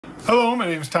Hello, my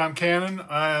name is Tom Cannon.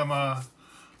 I am a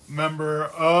member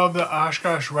of the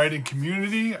Oshkosh writing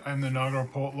community. I'm the inaugural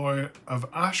poet laureate of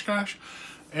Oshkosh,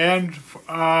 and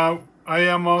I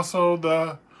am also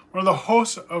one of the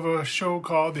hosts of a show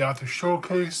called the Author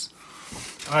Showcase.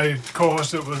 I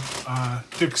co-host it with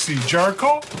Dixie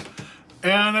Jarko,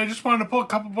 and I just wanted to pull a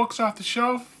couple books off the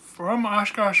shelf from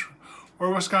Oshkosh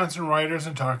or Wisconsin writers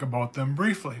and talk about them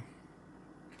briefly.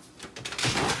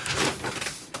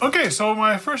 Okay, so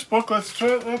my first book, let's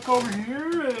go over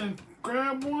here and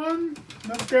grab one.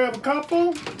 Let's grab a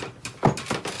couple.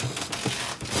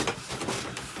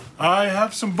 I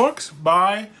have some books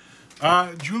by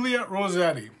Juliet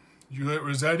Rossetti. Juliet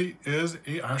Rossetti is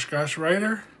a Oshkosh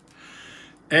writer,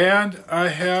 and I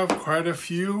have quite a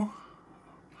few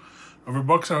of her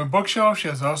books on my bookshelf. She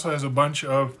also has a bunch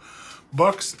of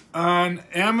books on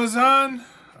Amazon,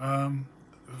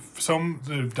 some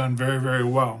that have done very, very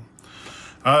well.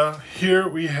 Here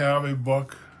we have a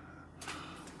book,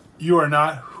 You Are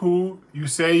Not Who You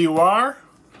Say You Are.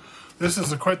 This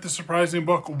is quite the surprising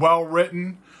book, well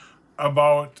written,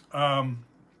 about a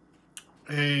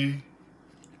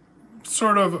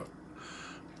sort of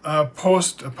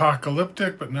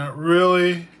post-apocalyptic, but not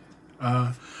really,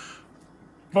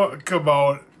 book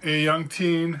about a young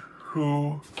teen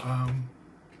who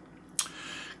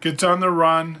gets on the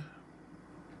run,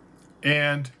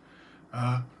 and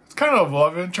it's kind of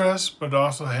love interest, but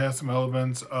also has some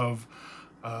elements of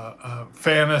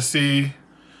fantasy.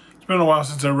 It's been a while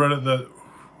since I read it.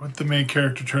 What the main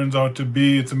character turns out to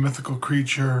be. It's a mythical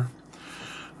creature,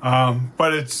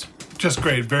 but it's just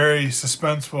great. Very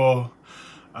suspenseful,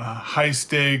 high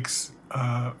stakes,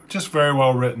 just very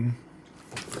well written.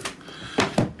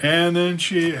 And then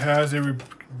she has a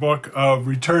book of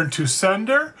Return to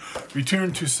Sender.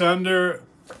 Return to Sender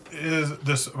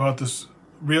is about this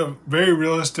very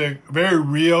realistic, very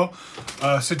real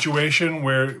situation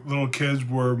where little kids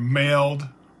were mailed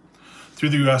through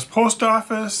the U.S. Post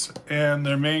Office, and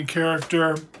their main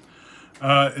character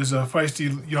is a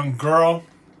feisty young girl.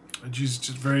 She's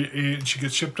just she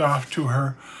gets shipped off to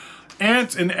her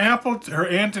aunt in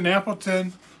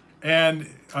Appleton, and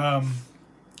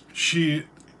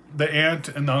the aunt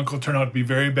and the uncle turn out to be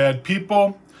very bad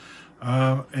people,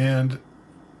 and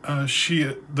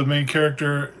the main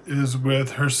character is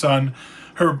with her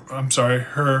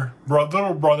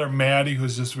little brother Maddie,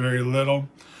 who's just very little.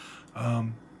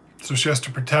 So she has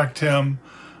to protect him.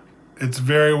 It's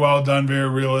very well done, very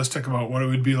realistic about what it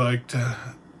would be like to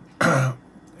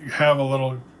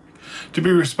to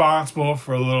be responsible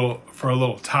for a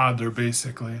little toddler,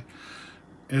 basically.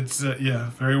 It's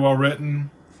very well written,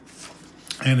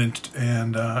 and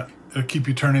it'll keep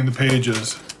you turning the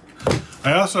pages.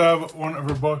 I also have one of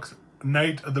her books,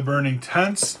 Night of the Burning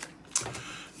Tents.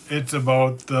 It's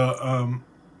about the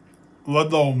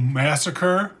Ludlow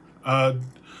Massacre,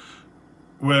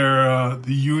 where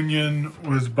the union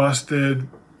was busted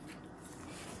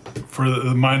for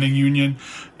the mining union,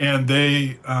 and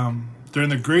they, during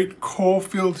the Great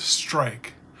Coalfield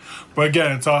Strike. But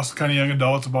again, it's also kind of young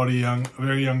adults, about a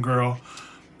very young girl,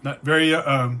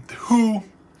 who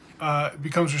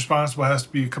becomes responsible, has to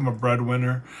become a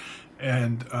breadwinner,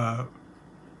 and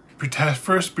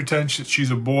first pretends she's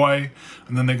a boy,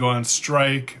 and then they go on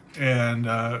strike, and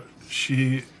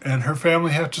she and her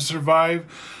family have to survive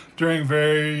during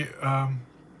very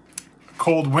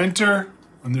cold winter,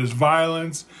 when there's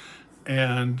violence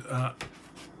and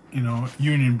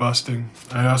union busting.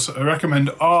 I recommend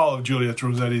all of Juliet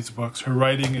Rossetti's books. Her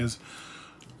writing is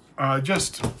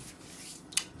just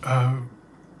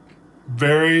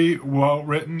very well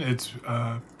written. It's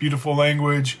beautiful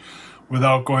language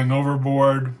without going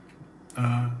overboard.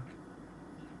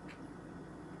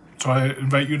 So I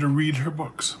invite you to read her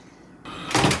books.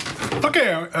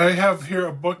 Okay, I have here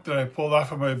a book that I pulled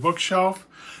off of my bookshelf.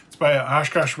 It's by an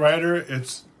Oshkosh writer.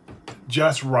 It's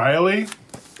Jess Riley,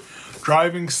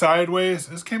 Driving Sideways.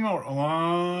 This came out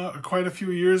quite a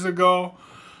few years ago,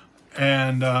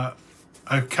 and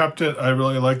I've kept it. I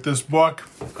really like this book.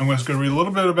 I'm just going to read a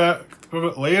little bit about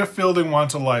it. Leah Fielding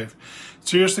wants a life.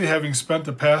 Seriously, having spent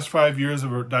the past 5 years of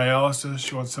her dialysis,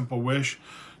 she wants a simple wish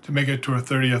to make it to her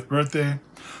 30th birthday.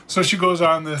 So she goes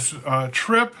on this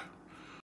trip